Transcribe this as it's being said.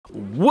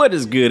What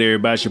is good,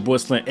 everybody? It's your boy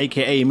Slim,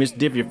 aka Mr.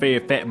 Diff, your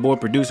favorite fat boy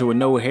producer with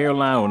no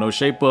hairline or no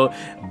shape up,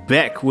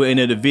 back with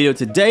another video.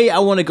 Today I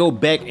want to go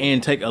back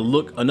and take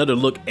another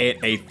look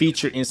at a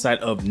feature inside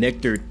of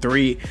Nectar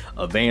 3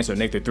 Advanced, or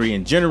Nectar 3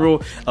 in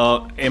general.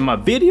 In my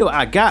video,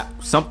 I got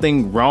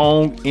something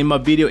wrong in my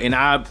video, and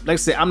like I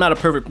said, I'm not a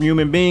perfect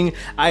human being.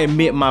 I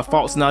admit my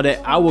faults and all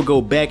that. I will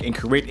go back and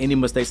correct any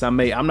mistakes I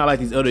made. I'm not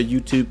like these other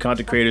YouTube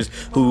content creators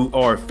who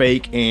are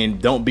fake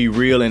and don't be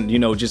real and, you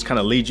know, just kind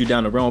of lead you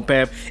down the wrong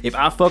path. If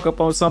I fuck up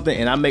on something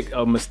and I make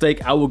a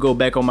mistake, I will go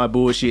back on my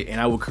bullshit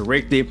and I will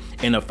correct it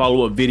in a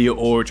follow-up video,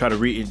 or try to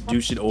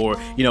reintroduce it, or,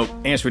 you know,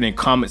 answer it in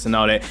comments and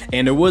all that.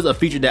 And there was a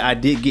feature that I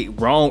did get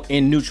wrong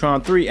in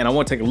Neutron 3, and I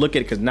want to take a look at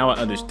it because now I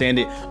understand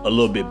it a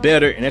little bit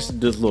better. And that's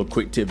just a little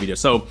quick tip video.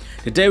 So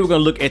today we're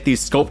going to look at the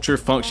sculpture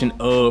function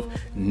of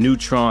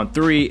Neutron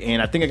 3,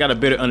 and I think I got a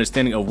better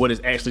understanding of what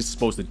it's actually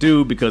supposed to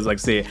do, because like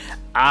I said,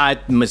 I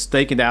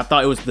mistaken that I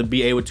thought it was to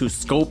be able to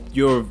sculpt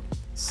your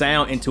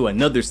sound into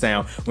another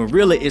sound, when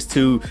really it's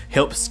to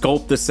help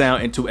sculpt the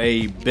sound into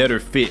a better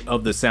fit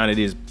of the sound it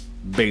is,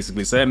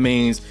 basically. So that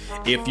means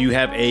if you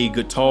have a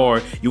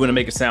guitar, you want to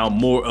make it sound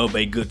more of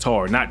a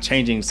guitar, not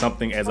changing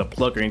something as a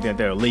plug or anything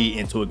that'll lead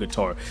into a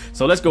guitar.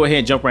 So let's go ahead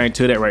and jump right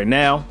into that right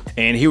now.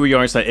 And here we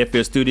are inside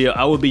FL Studio.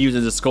 I will be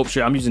using the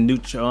sculpture. I'm using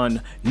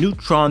Neutron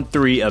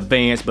 3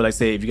 Advanced, but like I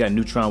say, if you got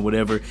Neutron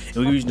whatever, and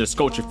we're using the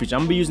sculpture feature,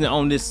 I'm gonna be using it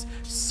on this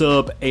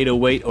sub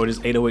 808, or this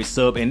 808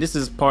 sub, and this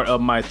is part of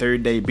my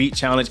 30-day beat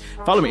challenge.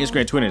 Follow me on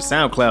Instagram, Twitter, and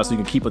SoundCloud so you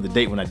can keep up to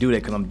date when I do that,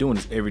 because I'm doing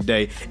this every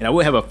day. And I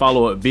will have a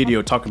follow-up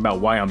video talking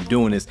about why I'm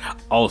doing this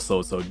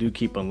also, so do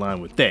keep in line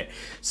with that.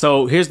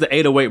 So here's the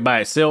 808 by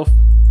itself.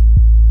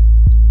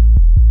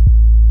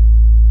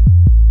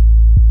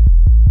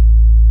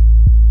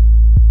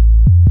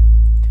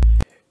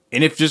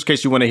 And if just in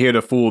case you want to hear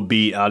the full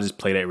beat, I'll just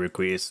play that real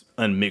quick. It's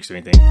unmixed or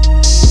anything.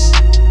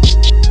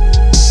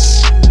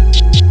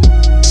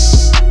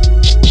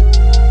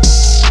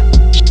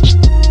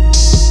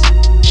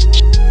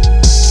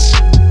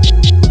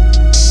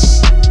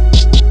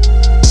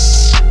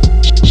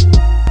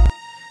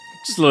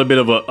 Just a little bit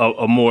of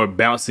a more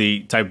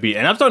bouncy type beat,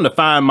 and I'm starting to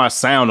find my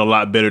sound a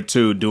lot better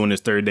too doing this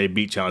 30-day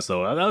beat challenge.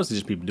 So I was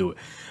just people do it.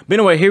 But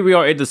anyway, here we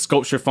are at the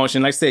sculpture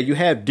function. Like I said, you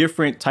have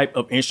different type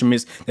of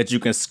instruments that you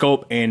can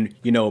sculpt and,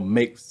 you know,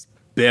 make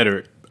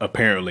better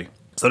apparently.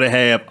 So they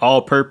have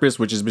all-purpose,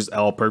 which is just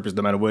all-purpose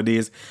no matter what it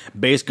is,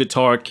 bass,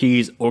 guitar,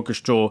 keys,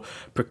 orchestral,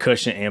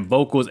 percussion, and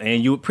vocals.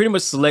 And you pretty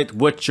much select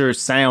what your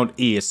sound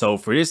is. So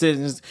for this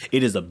instance,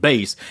 it is a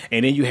bass,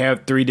 and then you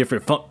have three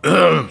different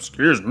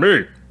excuse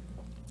me.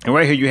 And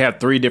right here you have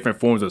three different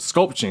forms of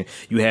sculpting.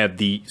 You have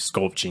the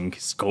sculpting.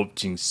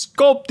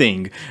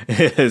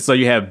 So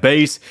you have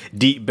bass,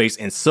 deep bass,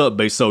 and sub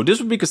bass. So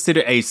this would be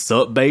considered a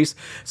sub bass.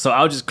 So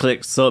I'll just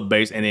click sub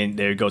bass, and then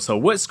there you go. So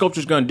what sculpture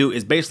is going to do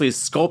is basically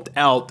sculpt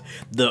out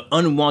the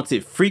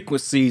unwanted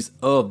frequencies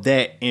of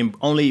that, and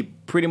only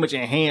pretty much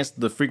enhance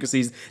the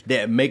frequencies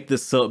that make the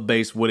sub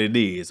bass what it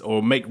is,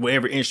 or make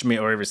whatever instrument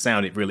or every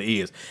sound it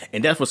really is.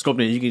 And that's what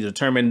sculpting is. You can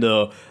determine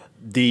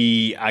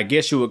the I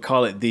guess you would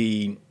call it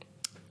the,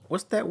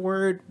 what's that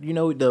word? You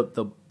know,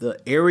 the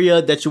area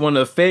that you want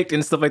to affect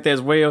and stuff like that as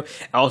well.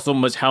 Also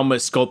how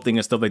much sculpting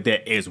and stuff like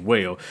that as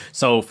well.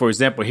 So for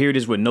example, here it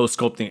is with no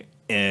sculpting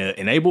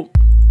enabled.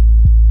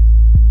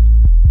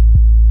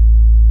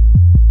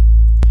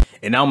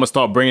 And now I'm gonna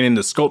start bringing in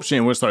the sculpture,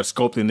 and we'll start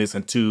sculpting this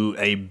into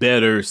a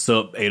better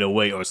sub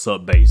 808 or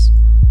sub bass.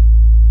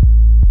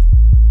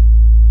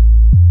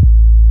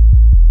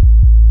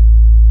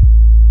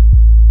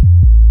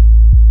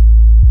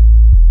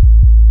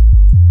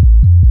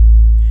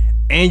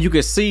 And you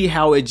can see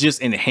how it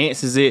just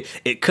enhances it.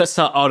 It cuts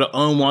out all the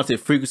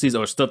unwanted frequencies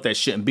or stuff that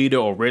shouldn't be there,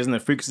 or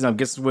resonant frequencies, I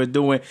guess is what it's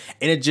doing.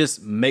 And it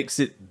just makes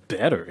it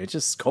better. It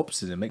just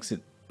sculpts it and makes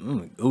it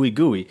ooey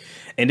gooey.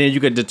 And then you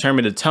can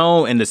determine the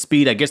tone and the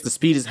speed. I guess the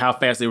speed is how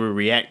fast it will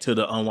react to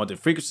the unwanted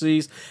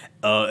frequencies.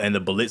 And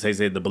the ballistic,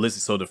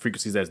 so the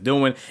frequencies that's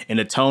doing. And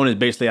the tone is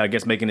basically, I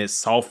guess, making it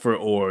softer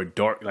or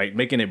dark, like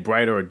making it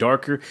brighter or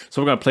darker.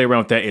 So we're gonna play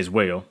around with that as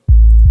well.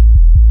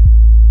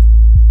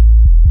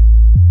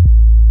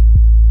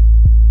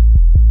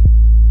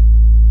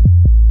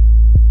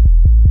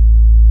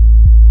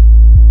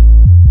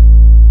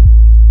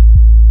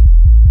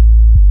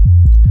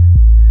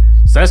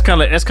 So that's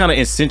kind of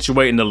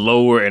accentuating the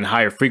lower and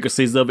higher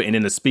frequencies of it, and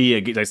then the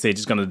speed, like I said,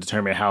 just going to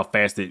determine how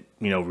fast it,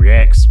 you know,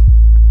 reacts.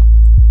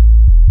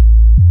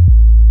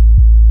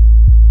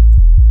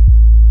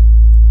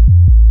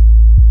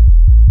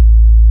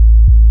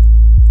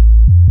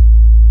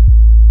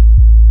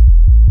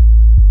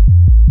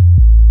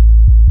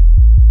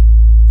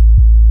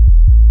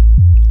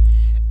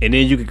 And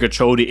then you can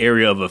control the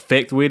area of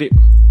effect with it.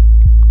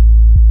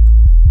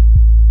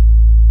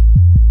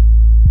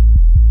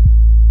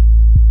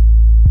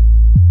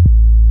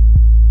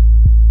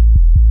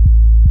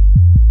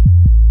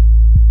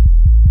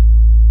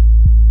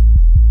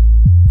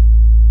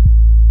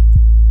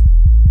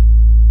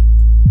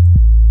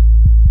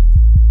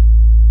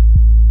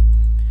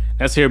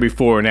 That's here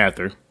before and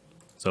after.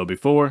 So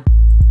before,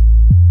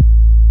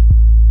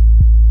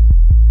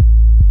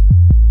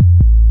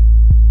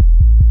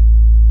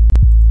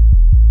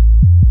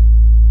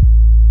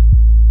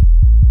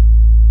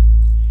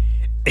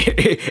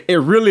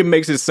 it really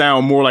makes it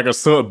sound more like a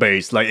sub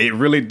bass. Like it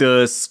really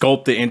does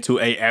sculpt it into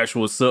a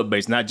actual sub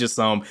bass, not just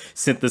some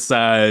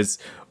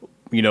synthesized,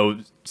 you know,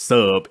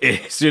 sub.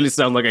 It really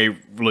sounds like a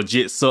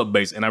legit sub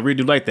bass, and I really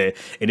do like that.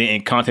 And then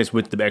in context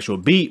with the actual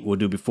beat, we'll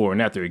do before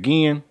and after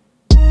again.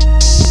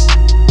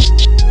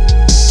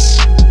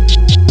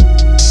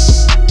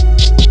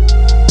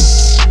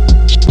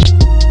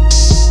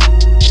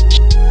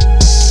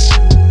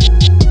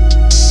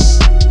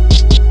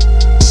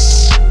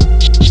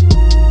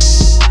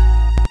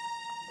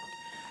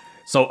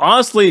 So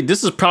honestly,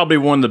 this is probably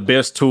one of the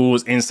best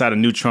tools inside of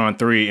Neutron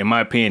 3, in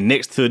my opinion,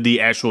 next to the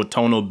actual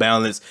tonal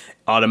balance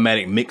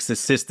automatic mix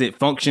assistant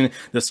function.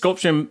 The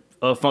sculpture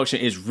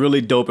function is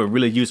really dope and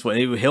really useful, and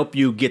it will help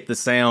you get the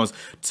sounds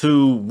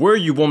to where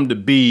you want them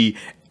to be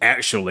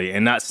actually,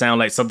 and not sound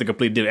like something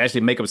completely different.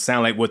 Actually make them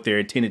sound like what they're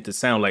intended to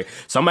sound like.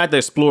 So I'm gonna have to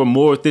explore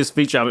more with this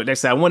feature. Like I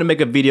said, I want to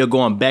make a video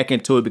going back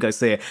into it because I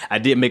said I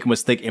did make a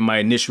mistake in my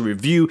initial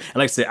review, and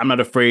like I said, I'm not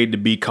afraid to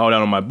be called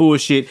out on my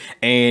bullshit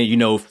and, you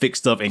know, fix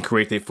stuff and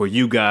correct it for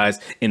you guys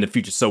in the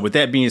future. So with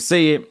that being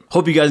said,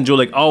 hope you guys enjoy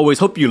like always.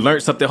 Hope you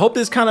learned something. Hope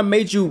this kind of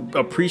made you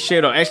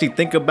appreciate or actually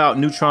think about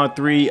Neutron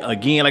 3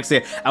 again. Like I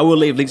said, I will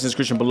leave links in the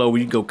description below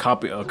where you can go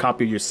copy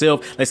it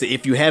yourself. Like I said,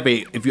 if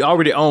you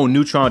already own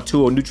Neutron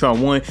 2 or Neutron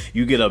 1,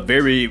 you get a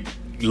very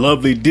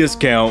lovely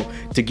discount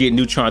to get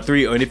Neutron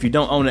 3. And if you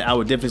don't own it, I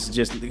would definitely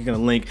suggest clicking the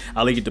link.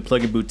 I'll link you to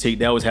Plugin Boutique.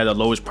 They always have the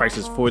lowest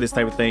prices for this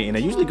type of thing, and they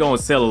usually go on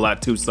sale a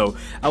lot too. So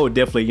I would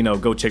definitely, you know,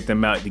 go check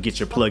them out to get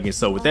your plugin.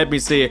 So with that being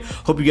said,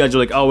 hope you guys enjoy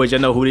like always. Y'all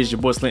know who it is, your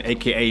boy Slim,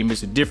 aka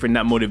Mr. Different,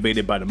 not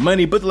motivated by the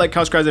money, but the like,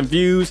 comment, subscribe, and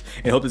views.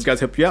 And hope this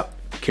guys help you out.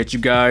 Catch you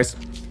guys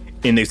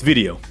in next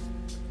video.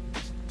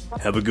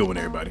 Have a good one,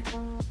 everybody.